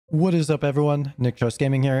What is up everyone,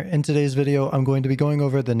 NicktrosGaming here. In today's video, I'm going to be going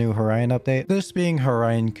over the new Horion update, this being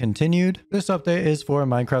Horion Continued. This update is for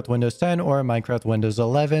Minecraft Windows 10 or Minecraft Windows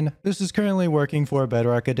 11. This is currently working for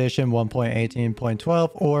Bedrock Edition 1.18.12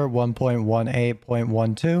 or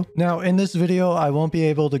 1.18.12. Now in this video, I won't be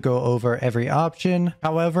able to go over every option.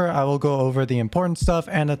 However, I will go over the important stuff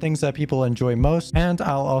and the things that people enjoy most, and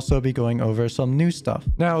I'll also be going over some new stuff.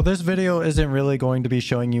 Now this video isn't really going to be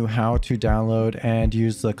showing you how to download and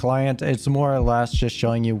use the client. It's more or less just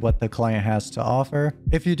showing you what the client has to offer.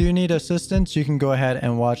 If you do need assistance, you can go ahead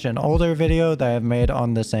and watch an older video that I've made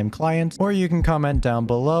on the same client, or you can comment down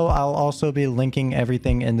below. I'll also be linking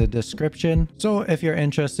everything in the description. So if you're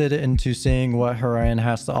interested into seeing what Horion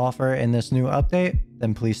has to offer in this new update,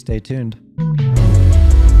 then please stay tuned.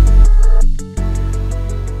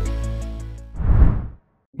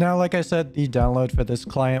 Now, like I said, the download for this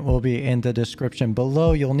client will be in the description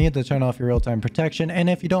below. You'll need to turn off your real-time protection, and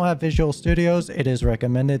if you don't have Visual Studios, it is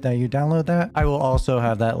recommended that you download that. I will also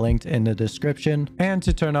have that linked in the description. And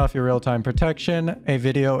to turn off your real-time protection, a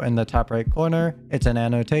video in the top right corner, it's an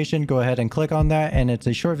annotation. Go ahead and click on that, and it's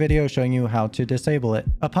a short video showing you how to disable it.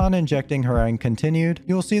 Upon injecting Horion Continued,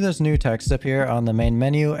 you'll see this new text appear on the main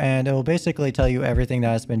menu, and it will basically tell you everything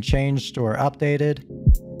that has been changed or updated.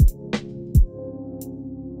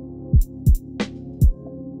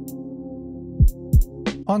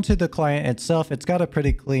 Onto the client itself, it's got a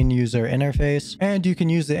pretty clean user interface, and you can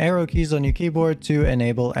use the arrow keys on your keyboard to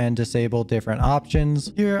enable and disable different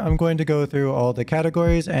options. Here, I'm going to go through all the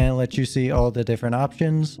categories and let you see all the different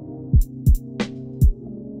options.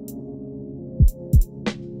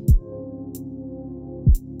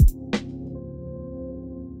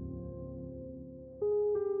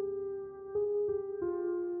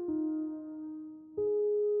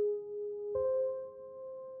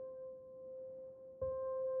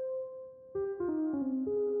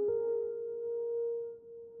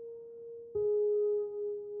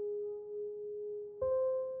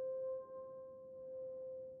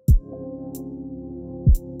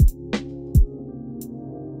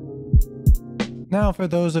 Now, for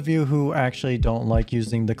those of you who actually don't like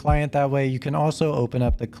using the client that way, you can also open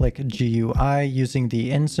up the Click GUI using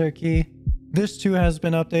the insert key. This too has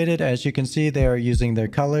been updated. As you can see, they are using their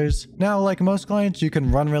colors. Now, like most clients, you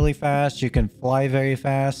can run really fast, you can fly very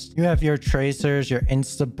fast. You have your tracers, your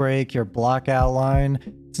insta break, your block outline.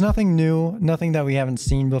 It's nothing new, nothing that we haven't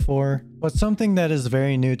seen before. But something that is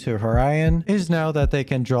very new to Horion is now that they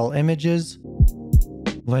can draw images.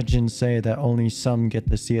 Legends say that only some get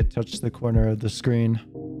to see it touch the corner of the screen.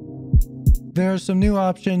 There are some new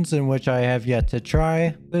options in which I have yet to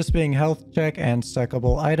try, this being health check and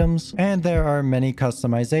stackable items, and there are many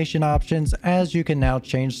customization options, as you can now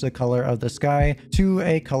change the color of the sky to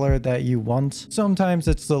a color that you want. Sometimes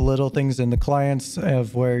it's the little things in the clients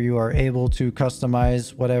of where you are able to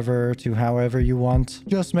customize whatever to however you want.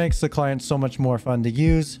 Just makes the client so much more fun to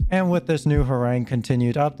use, and with this new Horion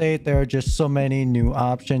Continued update, there are just so many new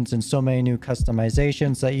options and so many new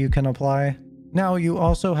customizations that you can apply. Now, you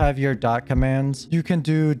also have your dot commands. You can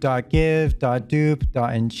do .give, .dupe,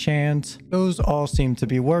 .enchant. Those all seem to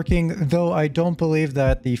be working, though I don't believe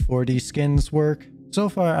that the 4D skins work. So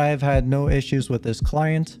far, I have had no issues with this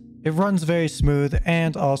client. It runs very smooth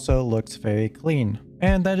and also looks very clean.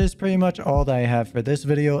 And that is pretty much all that I have for this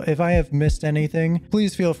video. If I have missed anything,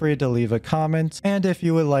 please feel free to leave a comment. And if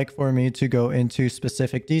you would like for me to go into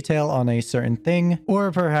specific detail on a certain thing,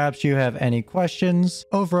 or perhaps you have any questions,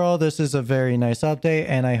 overall this is a very nice update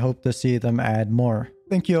and I hope to see them add more.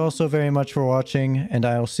 Thank you all so very much for watching, and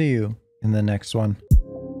I'll see you in the next one.